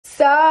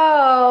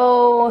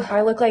So,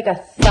 I look like a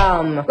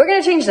thumb. We're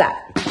gonna change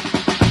that.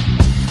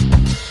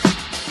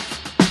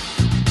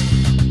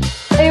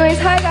 Anyways,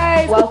 hi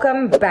guys,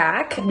 welcome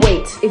back.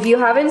 Wait, if you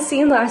haven't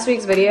seen last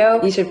week's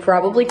video, you should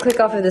probably click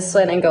off of this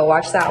link and go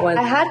watch that one.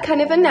 I had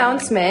kind of an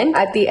announcement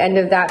at the end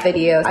of that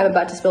video. I'm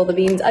about to spill the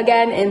beans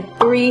again in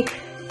 3,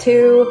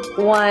 2,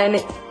 1.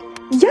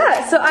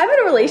 Yeah, so I'm in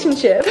a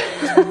relationship,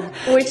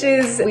 which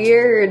is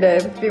weird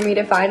for me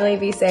to finally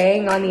be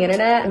saying on the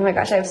internet. Oh my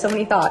gosh, I have so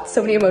many thoughts, so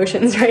many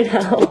emotions right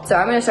now. So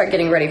I'm gonna start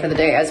getting ready for the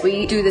day as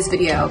we do this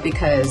video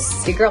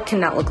because your girl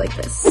cannot look like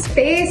this.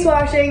 Face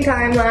washing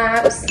time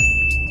lapse.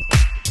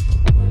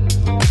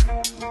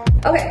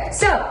 Okay,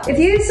 so if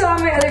you saw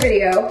my other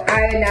video,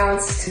 I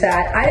announced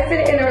that I've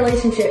been in a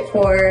relationship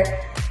for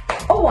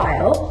a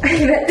while.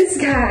 I met this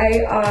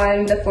guy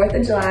on the 4th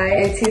of July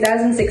in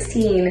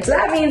 2016. So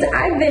that means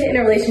I've been in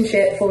a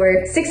relationship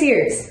for 6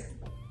 years.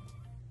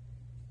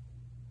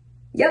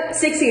 Yep,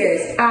 6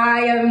 years.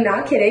 I am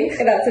not kidding.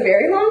 That's a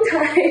very long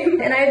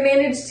time. And I've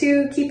managed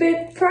to keep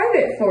it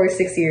private for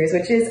 6 years,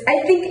 which is,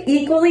 I think,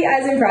 equally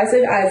as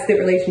impressive as the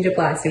relationship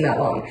lasting that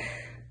long.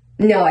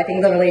 No, I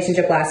think the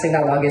relationship lasting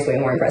that long is way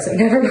more impressive.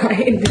 Never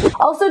mind.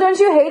 Also, don't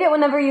you hate it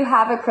whenever you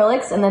have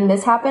acrylics and then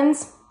this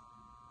happens?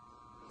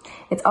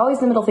 It's always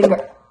the middle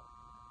finger.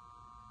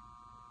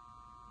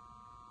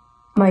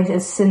 My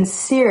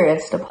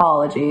sincerest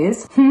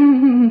apologies.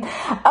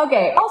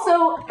 Okay,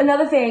 also,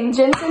 another thing.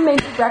 Jentzzen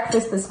made me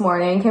breakfast this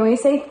morning. Can we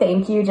say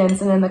thank you,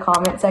 Jentzzen, in the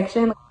comment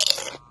section?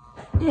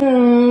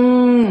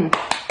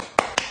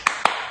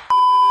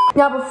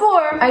 Now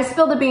before I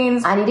spill the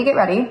beans, I need to get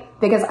ready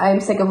because I'm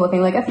sick of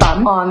looking like a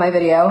thumb on my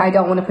video. I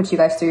don't want to put you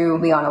guys through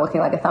Liana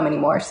looking like a thumb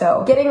anymore.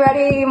 So getting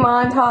ready,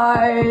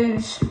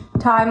 montage,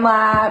 time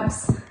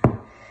lapse,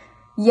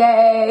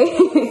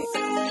 yay.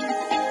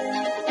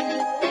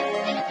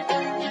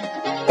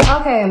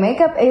 Okay,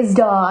 makeup is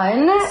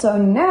done. So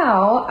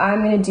now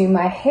I'm gonna do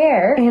my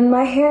hair and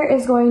my hair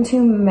is going to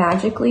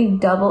magically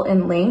double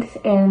in length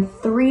in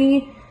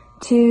 3,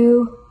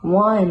 2,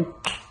 1.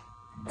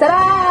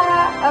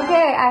 Ta-da!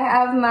 Okay, I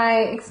have my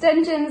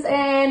extensions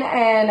in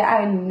and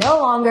I no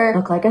longer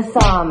look like a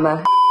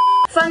thumb.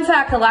 Fun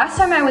fact, the last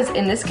time I was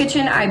in this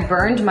kitchen, I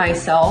burned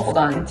myself. Hold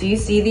on, do you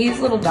see these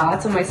little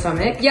dots on my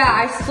stomach? Yeah,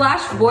 I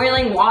splashed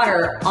boiling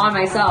water on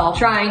myself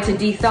trying to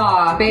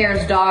de-thaw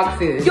Bear's dog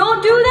food.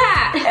 Don't do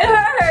that! It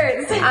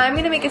hurts! I'm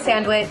gonna make a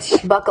sandwich.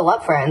 Buckle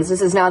up, friends.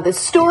 This is now the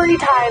story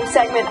time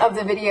segment of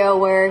the video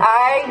where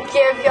I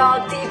give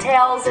y'all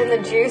details and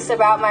the juice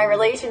about my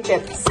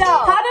relationship. So,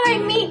 how did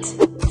I meet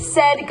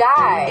said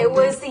guy? It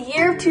was the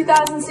year of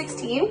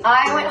 2016.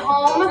 I went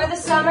home for the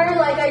summer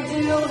like I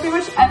do pretty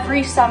much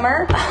every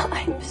summer.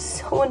 I'm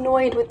so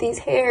annoyed with these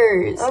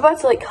hairs. I'm about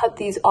to like cut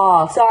these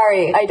off.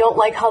 Sorry, I don't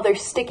like how they're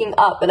sticking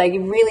up, but I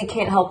really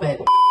can't help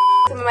it.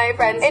 Some of my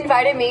friends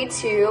invited me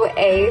to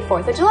a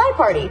 4th of July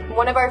party.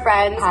 One of our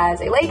friends has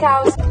a lake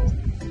house.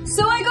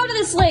 So I go to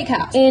this lake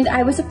house and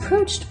I was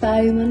approached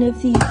by one of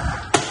the...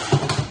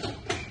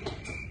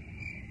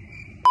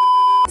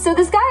 So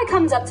this guy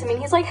comes up to me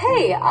and he's like,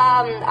 hey,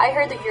 I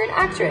heard that you're an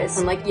actress.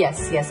 I'm like,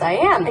 yes, I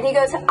am. And he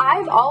goes,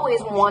 I've always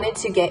wanted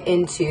to get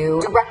into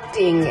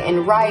directing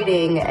and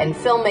writing and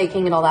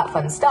filmmaking and all that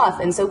fun stuff.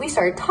 And so we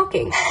started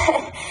talking.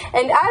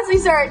 And as we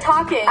started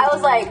talking, I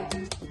was like,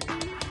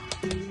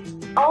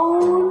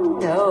 oh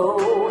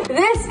no.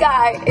 This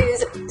guy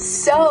is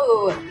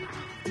so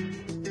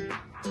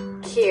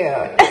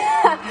cute.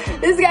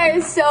 This guy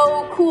is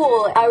so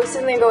cool. I was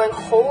sitting there going,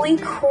 holy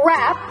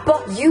crap,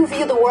 you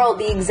view the world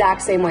the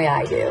exact same way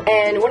I do.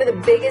 And one of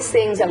the biggest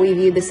things that we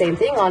viewed the same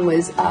thing on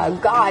was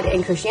God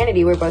and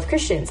Christianity. We're both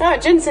Christians. Oh,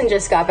 Jentzzen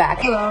just got back.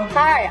 Hello.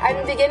 Hi,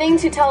 I'm beginning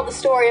to tell the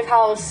story of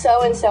how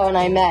so-and-so and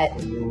I met.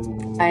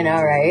 I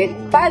know,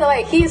 right? By the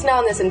way, he's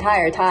known this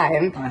entire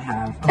time. I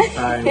have. I'm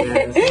sorry,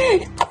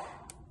 guys.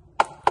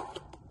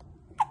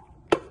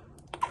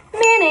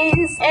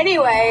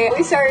 Anyway,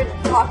 we started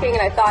talking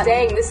and I thought,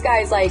 dang, this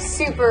guy's like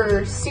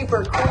super,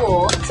 super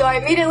cool. So I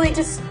immediately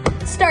just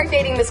start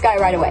dating this guy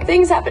right away.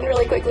 Things happened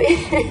really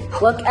quickly.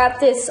 Look at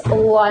this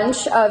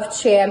lunch of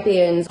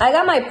champions. I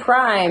got my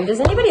Prime. Does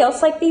anybody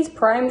else like these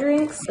Prime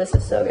drinks? This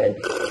is so good.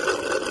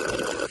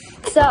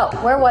 So,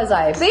 where was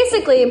I?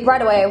 Basically,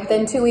 right away,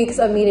 within 2 weeks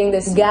of meeting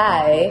this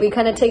guy, we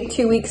kind of take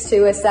 2 weeks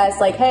to assess,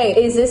 like, hey,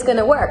 is this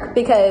gonna work?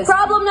 Because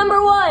problem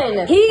number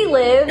 1, he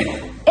lived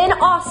in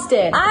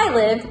Austin. I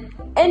live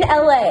in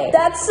LA.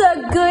 That's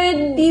a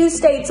good few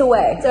states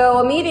away. So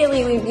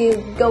immediately we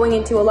viewed going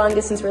into a long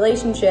distance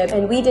relationship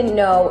and we didn't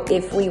know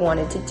if we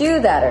wanted to do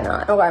that or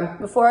not. Okay,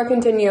 before I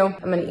continue, I'm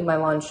gonna eat my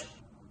lunch.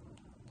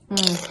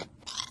 That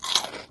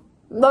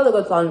was a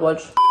good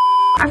sandwich.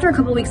 After a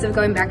couple weeks of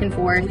going back and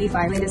forth, we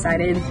finally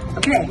decided,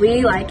 okay,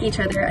 we like each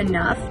other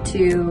enough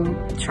to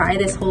try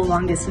this whole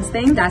long distance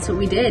thing. That's what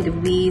we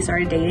did. We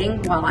started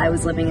dating while I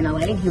was living in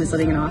LA, he was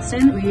living in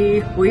Austin.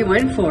 We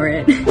went for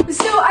it.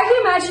 So I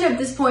came imagine at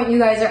this point you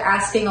guys are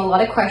asking a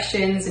lot of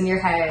questions in your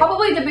head.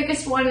 Probably the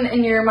biggest one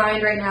in your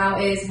mind right now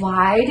is,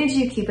 why did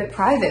you keep it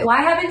private?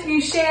 Why haven't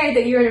you shared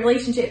that you're in a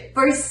relationship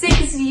for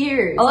 6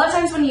 years? A lot of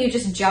times when you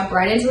just jump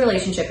right into a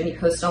relationship and you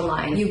post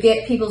online, you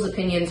get people's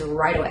opinions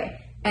right away.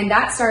 And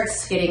that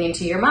starts getting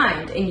into your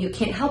mind, and you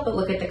can't help but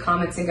look at the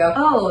comments and go,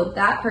 oh,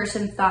 that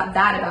person thought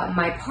that about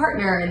my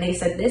partner and they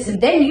said this, and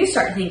then you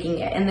start thinking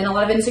it, and then a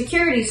lot of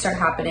insecurities start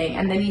happening,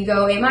 and then you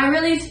go, am I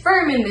really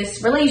firm in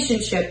this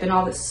relationship and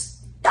all this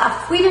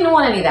stuff? We didn't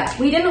want any of that.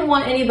 We didn't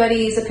want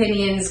anybody's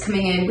opinions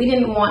coming in. We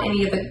didn't want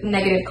any of the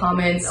negative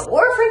comments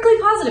or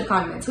frankly positive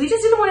comments. We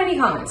just didn't want any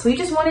comments. We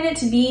just wanted it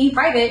to be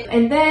private,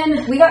 and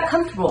then we got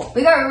comfortable.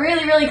 We got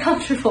really, really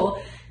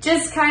comfortable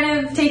just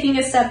kind of taking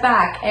a step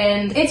back.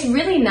 And it's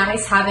really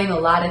nice having a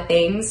lot of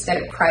things that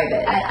are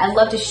private. I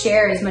love to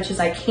share as much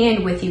as I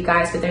can with you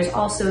guys, but there's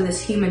also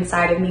this human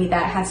side of me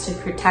that has to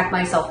protect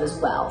myself as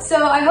well.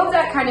 So I hope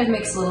that kind of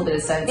makes a little bit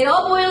of sense. It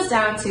all boils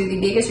down to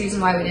the biggest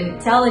reason why we didn't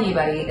tell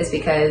anybody is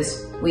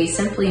because we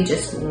simply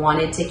just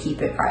wanted to keep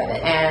it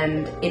private,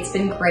 and it's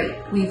been great.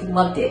 We've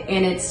loved it,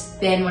 and it's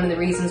been one of the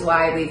reasons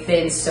why we've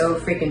been so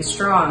freaking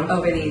strong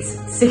over these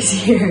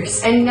 6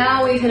 years. And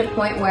now we've hit a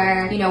point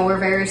where, you know, we're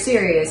very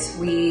serious.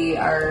 We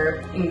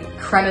are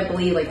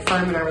incredibly like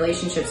firm in our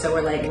relationship, so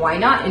we're like, why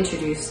not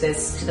introduce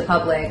this to the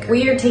public?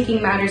 We are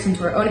taking matters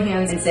into our own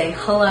hands and saying,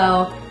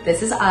 hello,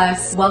 this is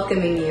us,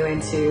 welcoming you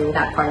into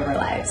that part of our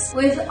lives.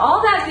 With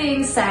all that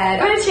being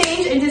said, I'm gonna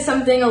change into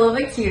something a little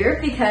bit cuter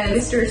because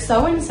Mr.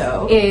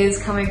 So-and-so is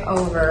coming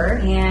over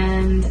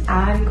and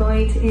I'm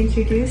going to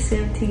introduce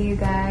him to you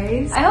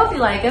guys. I hope you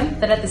like him,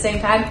 but at the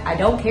same time, I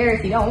don't care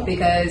if you don't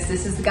because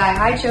this is the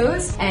guy I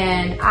chose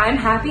and I'm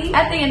happy.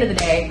 At the end of the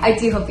day, I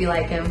do hope you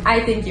like him. I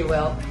think you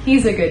will.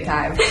 He's a good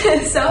time.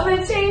 So I'm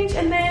gonna change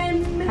and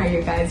then, are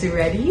you guys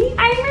ready?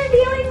 I'm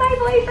revealing my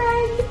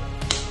boyfriend.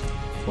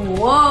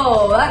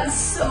 Whoa, that's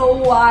so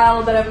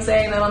wild that I'm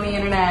saying that on the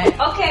internet.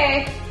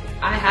 Okay,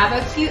 I have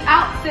a cute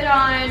outfit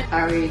on.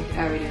 Are we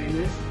doing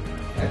this?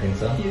 I think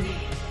so.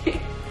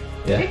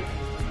 Yeah.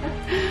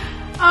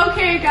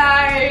 Okay,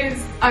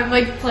 guys. I'm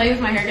like playing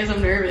with my hair because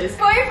I'm nervous.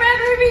 Boyfriend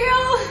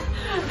reveal!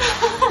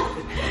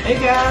 Hey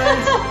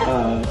guys!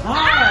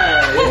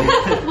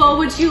 Hi! Well,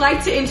 would you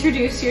like to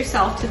introduce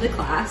yourself to the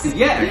class?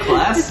 Yeah,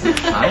 class.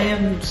 I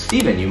am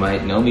Steven. You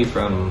might know me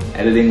from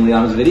editing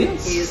Liana's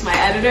videos. He's my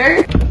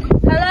editor.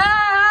 Hello!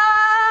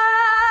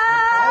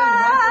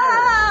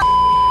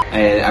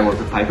 And I work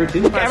with Piper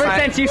too. Ever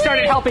since you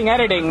started helping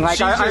editing, like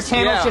our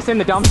channel's just in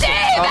the dumpster.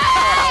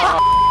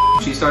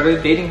 She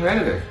started dating her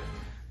editor.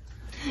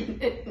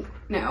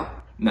 No.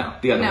 No,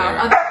 the other way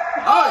around.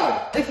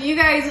 Oh! If you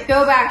guys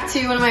go back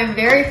to one of my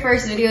very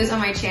first videos on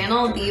my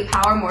channel, the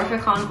Power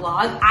Morphicon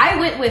vlog, I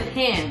went with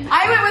him.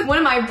 I went with one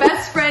of my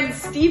best friends,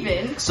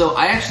 Steven. So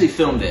I actually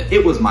filmed it.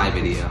 It was my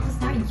video. It's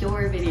not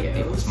your video.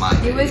 It was my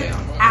video. It was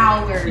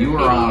our video. You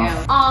were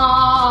off.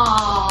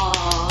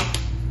 Aww.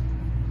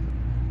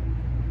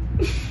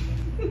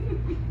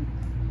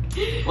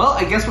 Well,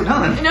 I guess we're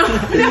done. No, go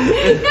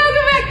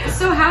back.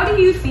 So how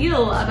do you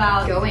feel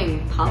about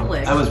going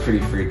public? I was pretty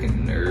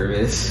freaking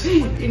nervous.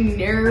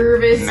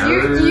 Nervous.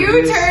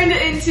 You turned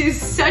into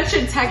such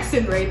a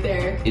Texan right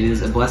there. It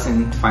is a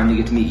blessing to finally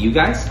get to meet you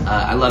guys.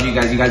 I love you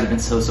guys. You guys have been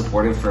so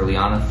supportive for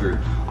Liana through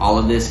all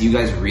of this. You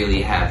guys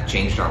really have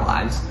changed our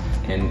lives,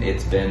 and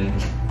it's been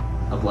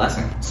a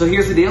blessing. So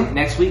here's the deal.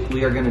 Next week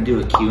we are going to do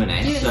a Q&A.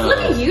 Dude, look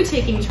at you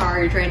taking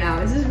charge right now.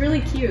 This is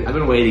really cute. I've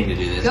been waiting to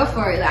do this. Go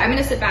for it. I'm going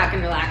to sit back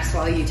and relax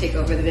while you take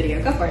over the video.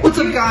 Go for it. What's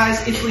up,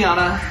 guys? It's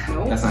Liana.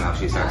 Nope. That's not how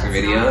she starts her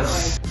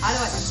videos. How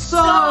do I?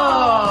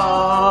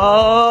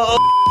 So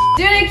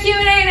doing a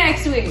Q&A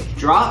next week.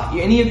 drop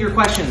any of your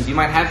questions you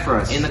might have for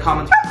us in the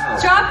comments below.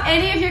 Drop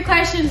any of your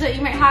questions that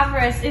you might have for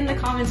us in the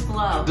comments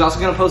below. She's also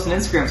going to post an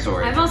Instagram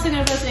story. I'm also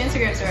going to post an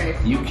Instagram story.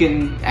 You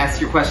can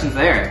ask your questions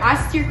there.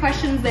 Ask your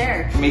questions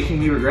there. You're making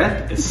me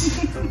regret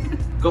this.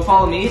 Go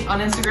follow me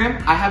on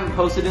Instagram. I haven't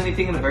posted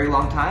anything in a very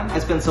long time. I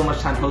spend so much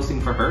time posting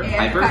for her,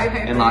 Piper,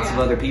 and lots of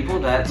other people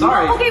that,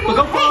 sorry, but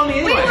go follow me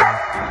anyway.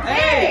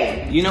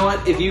 Hey! You know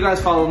what? If you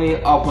guys follow me,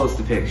 I'll post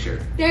a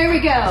picture. There we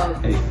go.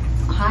 Hey,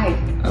 Hi.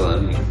 I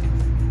love you.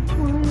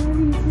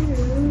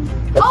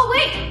 Oh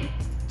wait!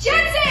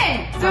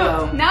 Jentzen!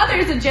 So now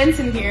there's a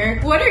Jentzen here.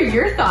 What are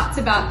your thoughts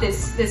about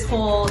this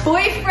whole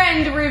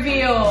boyfriend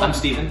reveal? I'm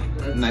Steven.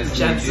 Nice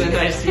to meet you. Jentzen,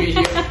 nice to meet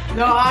you.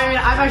 No, I mean,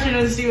 I've actually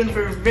known Steven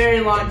for a very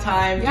long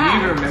time. Do you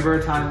even remember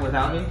a time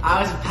without me?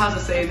 I was about to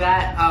say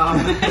that.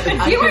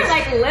 You were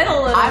like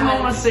little. I'm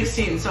almost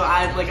 16, so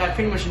I've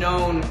pretty much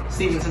known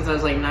Steven since I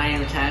was like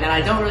 9 or 10, and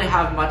I don't really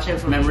have much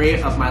of a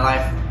memory of my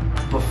life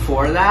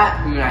before that.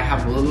 I mean, I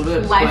have a little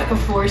bit. Life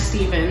before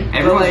Steven.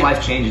 Everyone's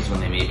life changes when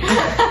they meet you.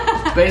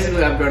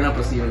 Basically, I've grown up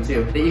with Steven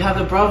too. You have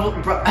the Bravo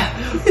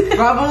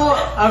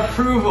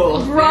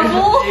approval.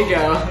 Bravo? There you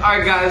go.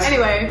 Alright guys.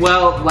 Anyway.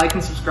 Well, like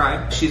and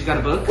subscribe. She's got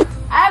a book.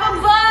 I have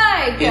a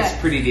bug! It's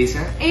pretty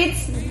decent.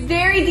 It's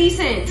very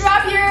decent.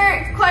 Drop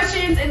your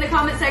questions in the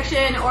comment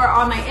section or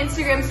on my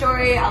Instagram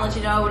story. I'll let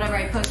you know whenever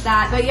I post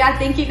that. But yeah,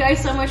 thank you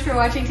guys so much for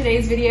watching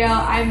today's video.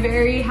 I'm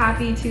very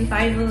happy to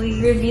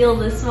finally reveal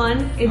this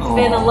one. It's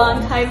been a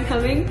long time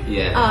coming.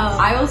 Yeah.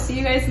 I will see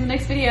you guys in the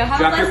next video. Have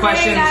Drop a your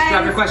blessed day, questions. guys.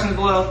 Drop your questions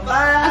below.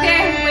 Bye.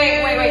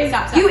 Okay, wait,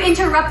 stop. You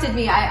interrupted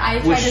me. I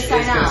tried to sign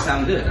It's out. gonna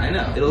sound good. I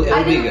know. It'll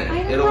be good.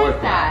 It'll like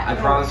work that. well.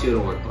 I promise you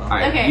it'll work well. All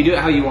right. Okay. You do it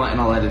how you want,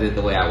 and I'll edit it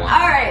the way I want.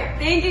 All right.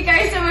 Thank you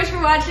guys so much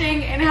for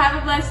watching, and have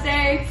a blessed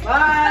day.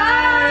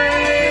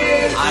 Bye.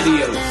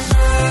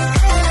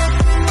 Adios.